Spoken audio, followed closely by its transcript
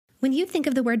When you think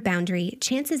of the word boundary,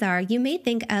 chances are you may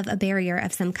think of a barrier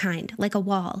of some kind, like a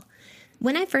wall.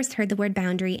 When I first heard the word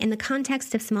boundary in the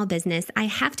context of small business, I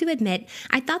have to admit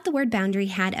I thought the word boundary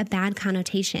had a bad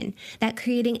connotation, that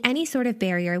creating any sort of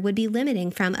barrier would be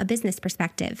limiting from a business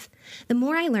perspective. The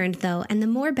more I learned, though, and the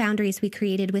more boundaries we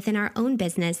created within our own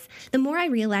business, the more I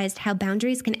realized how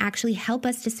boundaries can actually help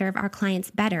us to serve our clients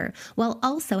better, while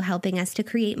also helping us to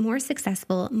create more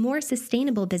successful, more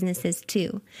sustainable businesses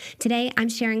too. Today, I'm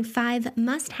sharing 5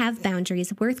 must-have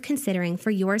boundaries worth considering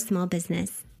for your small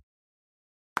business.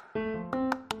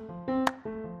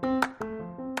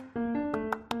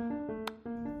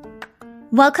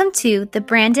 Welcome to the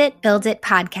Brand It, Build It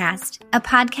podcast, a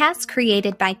podcast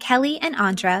created by Kelly and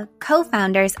Andra,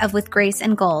 co-founders of With Grace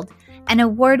and Gold, an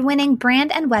award-winning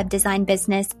brand and web design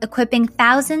business equipping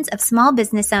thousands of small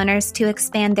business owners to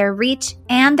expand their reach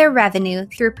and their revenue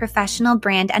through professional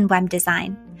brand and web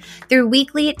design. Through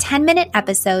weekly 10-minute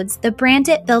episodes, the Brand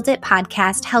It, Build It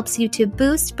podcast helps you to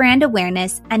boost brand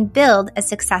awareness and build a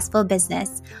successful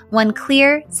business, one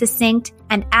clear, succinct,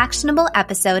 and actionable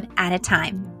episode at a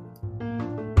time.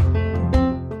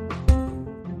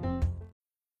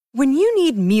 When you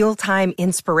need mealtime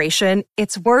inspiration,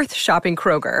 it's worth shopping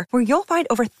Kroger, where you'll find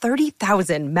over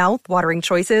 30,000 mouth-watering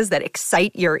choices that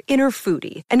excite your inner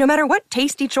foodie. And no matter what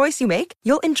tasty choice you make,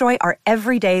 you'll enjoy our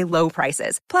everyday low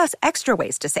prices, plus extra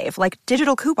ways to save, like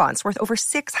digital coupons worth over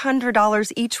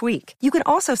 $600 each week. You can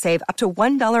also save up to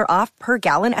 $1 off per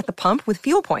gallon at the pump with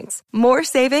fuel points. More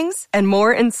savings and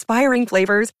more inspiring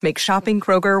flavors make shopping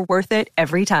Kroger worth it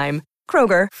every time.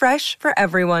 Kroger, fresh for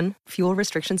everyone. Fuel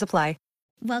restrictions apply.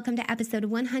 Welcome to episode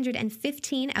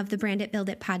 115 of the Brand It, Build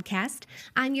It podcast.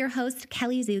 I'm your host,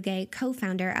 Kelly Zuge,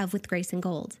 co-founder of With Grace and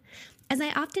Gold. As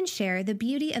I often share, the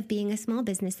beauty of being a small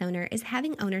business owner is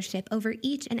having ownership over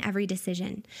each and every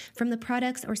decision, from the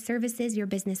products or services your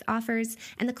business offers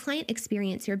and the client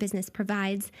experience your business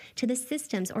provides, to the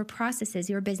systems or processes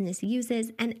your business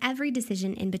uses, and every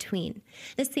decision in between.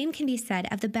 The same can be said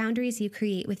of the boundaries you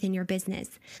create within your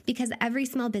business. Because every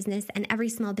small business and every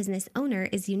small business owner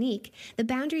is unique, the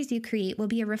boundaries you create will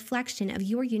be a reflection of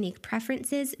your unique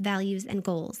preferences, values, and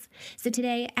goals. So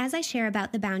today, as I share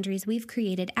about the boundaries we've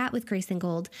created at With Grace and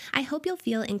Gold, I hope you'll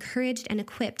feel encouraged and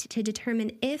equipped to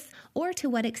determine if or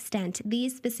to what extent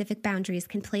these specific boundaries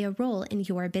can play a role in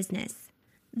your business.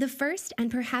 The first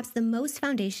and perhaps the most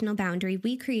foundational boundary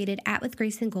we created at With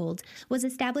Grace and Gold was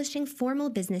establishing formal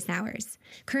business hours.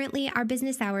 Currently, our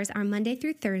business hours are Monday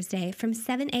through Thursday from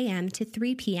 7 a.m. to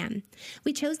 3 p.m.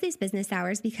 We chose these business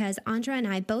hours because Andra and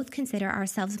I both consider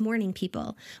ourselves morning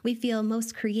people. We feel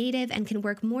most creative and can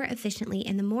work more efficiently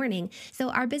in the morning,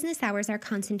 so our business hours are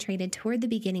concentrated toward the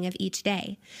beginning of each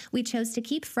day. We chose to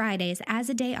keep Fridays as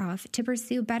a day off to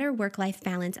pursue better work-life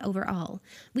balance overall.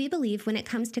 We believe when it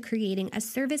comes to creating a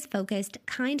service-focused,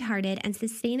 kind-hearted, and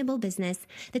sustainable business,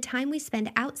 the time we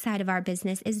spend outside of our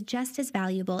business is just as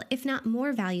valuable, if not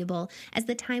more valuable, as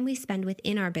the time we spend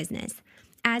within our business.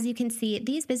 As you can see,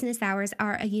 these business hours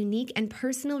are a unique and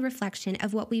personal reflection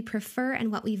of what we prefer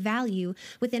and what we value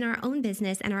within our own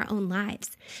business and our own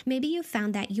lives. Maybe you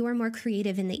found that you're more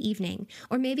creative in the evening,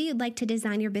 or maybe you'd like to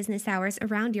design your business hours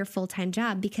around your full-time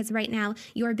job because right now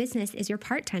your business is your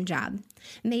part-time job.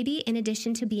 Maybe in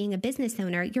addition to being a business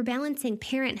owner, you're balancing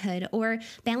parenthood or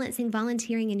balancing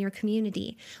volunteering in your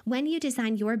community. When you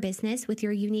design your business with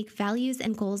your unique values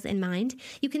and goals in mind,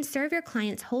 you can serve your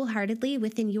clients wholeheartedly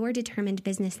within your determined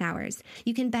business hours.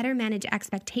 You can better manage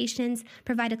expectations,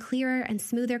 provide a clearer and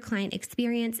smoother client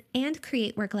experience, and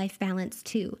create work-life balance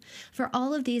too. For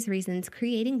all of these reasons,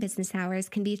 creating business hours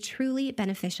can be truly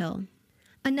beneficial.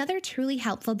 Another truly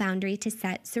helpful boundary to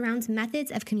set surrounds methods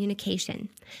of communication.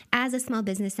 As a small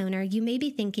business owner, you may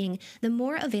be thinking, the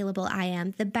more available I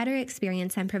am, the better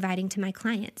experience I'm providing to my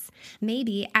clients.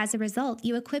 Maybe, as a result,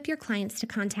 you equip your clients to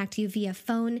contact you via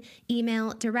phone,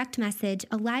 email, direct message,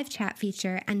 a live chat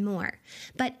feature, and more.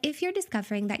 But if you're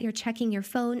discovering that you're checking your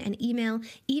phone and email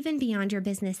even beyond your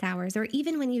business hours, or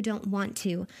even when you don't want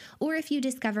to, or if you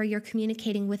discover you're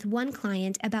communicating with one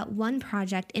client about one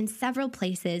project in several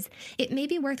places, it may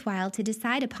be worthwhile to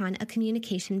decide upon a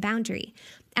communication boundary.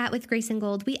 At With Grace and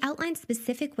Gold, we outline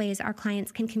specific ways our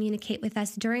clients can communicate with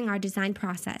us during our design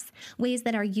process, ways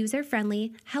that are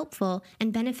user-friendly, helpful,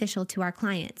 and beneficial to our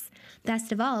clients.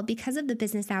 Best of all, because of the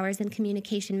business hours and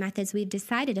communication methods we've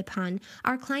decided upon,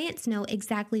 our clients know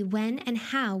exactly when and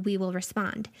how we will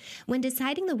respond. When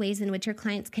deciding the ways in which your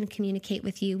clients can communicate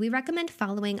with you, we recommend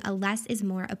following a less is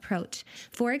more approach.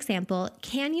 For example,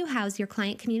 can you house your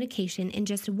client communication in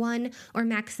just one or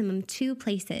maximum 2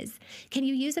 places? Can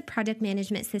you use a project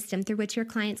management system through which your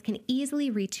clients can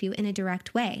easily reach you in a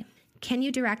direct way? Can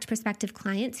you direct prospective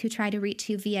clients who try to reach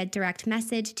you via direct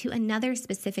message to another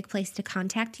specific place to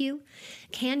contact you?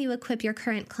 Can you equip your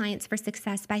current clients for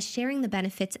success by sharing the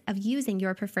benefits of using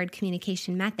your preferred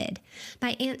communication method?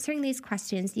 By answering these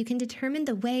questions, you can determine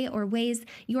the way or ways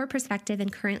your prospective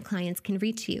and current clients can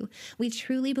reach you. We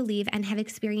truly believe and have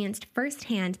experienced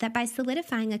firsthand that by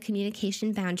solidifying a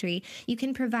communication boundary, you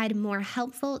can provide more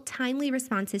helpful, timely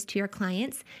responses to your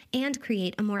clients and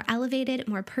create a more elevated,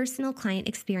 more personal client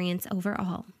experience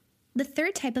overall. The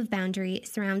third type of boundary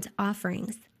surrounds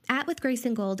offerings. At With Grace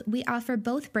and Gold, we offer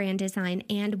both brand design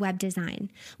and web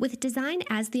design. With design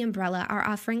as the umbrella our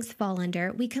offerings fall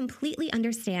under, we completely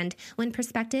understand when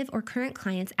prospective or current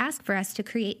clients ask for us to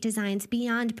create designs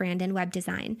beyond brand and web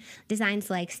design. Designs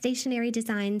like stationery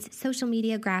designs, social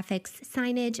media graphics,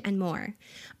 signage, and more.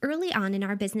 Early on in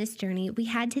our business journey, we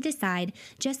had to decide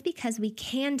just because we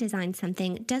can design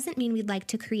something doesn't mean we'd like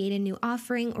to create a new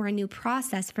offering or a new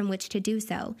process from which to do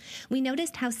so. We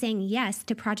noticed how saying yes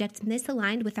to projects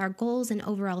misaligned with our goals and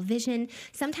overall vision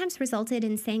sometimes resulted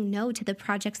in saying no to the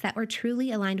projects that were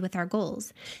truly aligned with our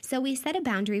goals. So we set a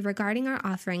boundary regarding our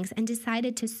offerings and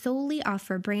decided to solely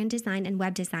offer brand design and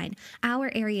web design, our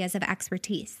areas of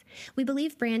expertise. We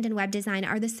believe brand and web design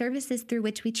are the services through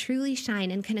which we truly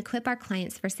shine and can equip our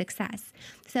clients for success.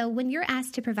 So when you're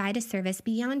asked to provide a service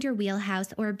beyond your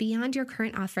wheelhouse or beyond your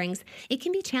current offerings, it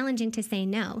can be challenging to say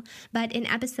no. But in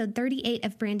episode 38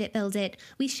 of Brand It, Build It,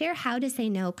 we share how to say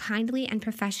no kindly and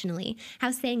professionally,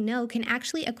 how saying no can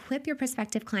actually equip your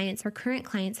prospective clients or current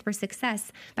clients for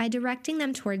success by directing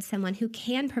them towards someone who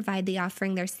can provide the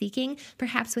offering they're seeking,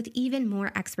 perhaps with even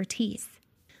more expertise.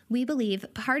 We believe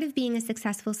part of being a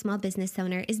successful small business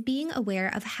owner is being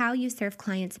aware of how you serve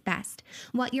clients best,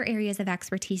 what your areas of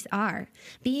expertise are,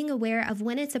 being aware of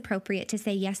when it's appropriate to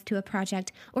say yes to a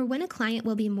project or when a client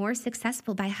will be more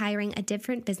successful by hiring a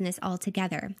different business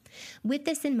altogether. With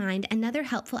this in mind, another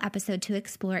helpful episode to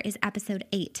explore is episode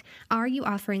 8, Are You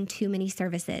Offering Too Many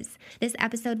Services? This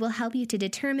episode will help you to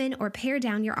determine or pare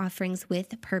down your offerings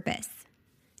with purpose.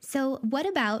 So what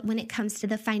about when it comes to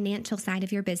the financial side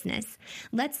of your business?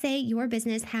 Let's say your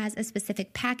business has a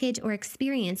specific package or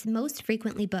experience most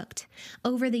frequently booked.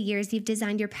 Over the years, you've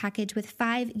designed your package with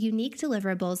 5 unique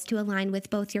deliverables to align with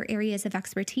both your areas of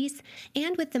expertise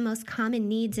and with the most common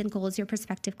needs and goals your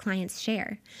prospective clients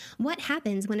share. What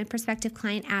happens when a prospective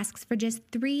client asks for just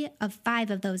 3 of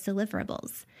 5 of those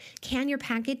deliverables? Can your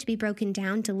package be broken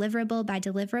down deliverable by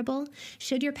deliverable?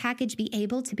 Should your package be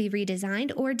able to be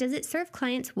redesigned, or does it serve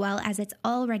clients well as it's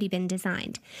already been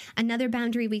designed? Another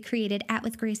boundary we created at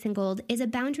With Grace and Gold is a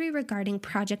boundary regarding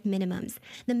project minimums,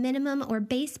 the minimum or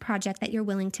base project that you're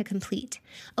willing to complete.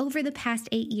 Over the past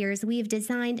 8 years, we have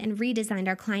designed and redesigned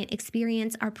our client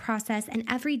experience, our process, and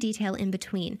every detail in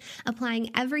between, applying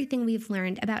everything we've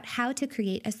learned about how to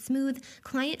create a smooth,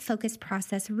 client-focused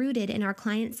process rooted in our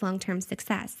clients' long-term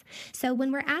success. So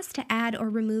when we're asked to add or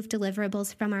remove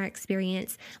deliverables from our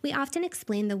experience, we often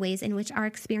explain the ways in which our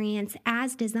experience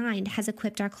as designed has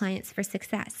equipped our clients for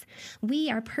success. We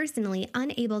are personally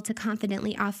unable to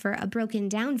confidently offer a broken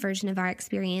down version of our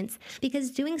experience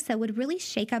because doing so would really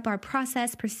shake up our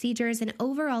process, procedures, and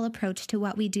overall approach to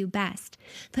what we do best.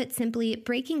 Put simply,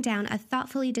 breaking down a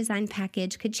thoughtfully designed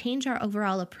package could change our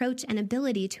overall approach and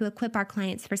ability to equip our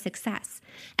clients for success.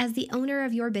 As the owner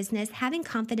of your business, having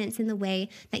confidence in the way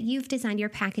that you've designed your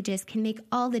packages can make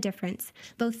all the difference,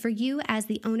 both for you as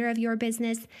the owner of your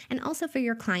business and also for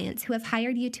your clients who have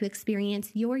hired you to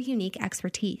experience your unique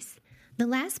expertise. The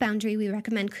last boundary we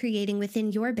recommend creating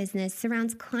within your business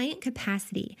surrounds client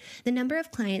capacity, the number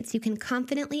of clients you can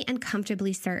confidently and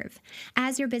comfortably serve.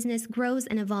 As your business grows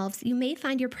and evolves, you may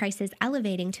find your prices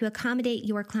elevating to accommodate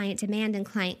your client demand and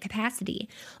client capacity,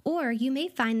 or you may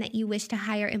find that you wish to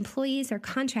hire employees or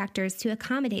contractors to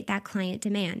accommodate that client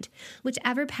demand.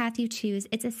 Whichever path you choose,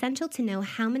 it's essential to know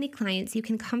how many clients you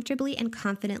can comfortably and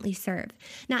confidently serve,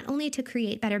 not only to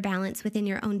create better balance within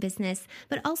your own business,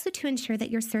 but also to ensure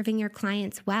that you're serving your clients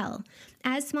well.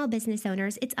 As small business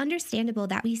owners, it's understandable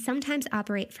that we sometimes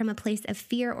operate from a place of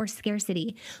fear or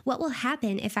scarcity. What will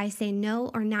happen if I say no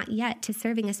or not yet to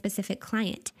serving a specific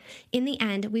client? In the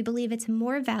end, we believe it's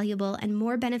more valuable and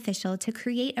more beneficial to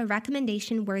create a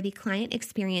recommendation-worthy client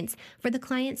experience for the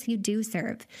clients you do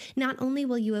serve. Not only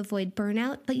will you avoid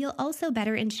burnout, but you'll also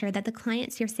better ensure that the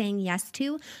clients you're saying yes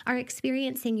to are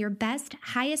experiencing your best,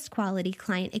 highest quality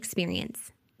client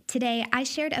experience. Today, I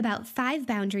shared about 5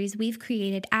 boundaries we've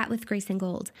created at With Grace and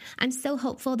Gold. I'm so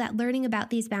hopeful that learning about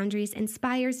these boundaries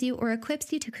inspires you or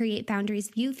equips you to create boundaries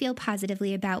you feel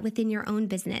positively about within your own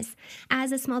business.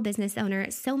 As a small business owner,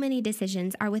 so many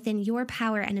decisions are within your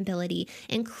power and ability,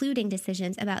 including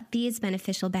decisions about these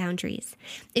beneficial boundaries.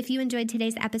 If you enjoyed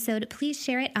today's episode, please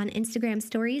share it on Instagram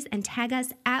stories and tag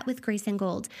us at With Grace and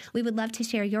Gold. We would love to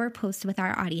share your post with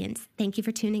our audience. Thank you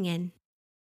for tuning in.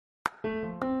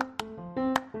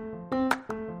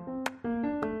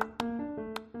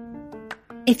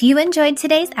 If you enjoyed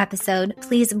today's episode,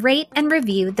 please rate and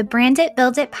review the Brand It,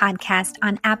 Build It podcast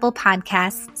on Apple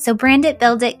Podcasts so Brand It,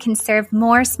 Build It can serve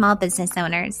more small business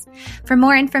owners. For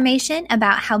more information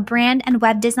about how brand and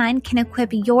web design can equip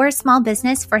your small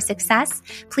business for success,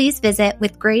 please visit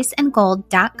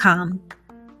withgraceandgold.com.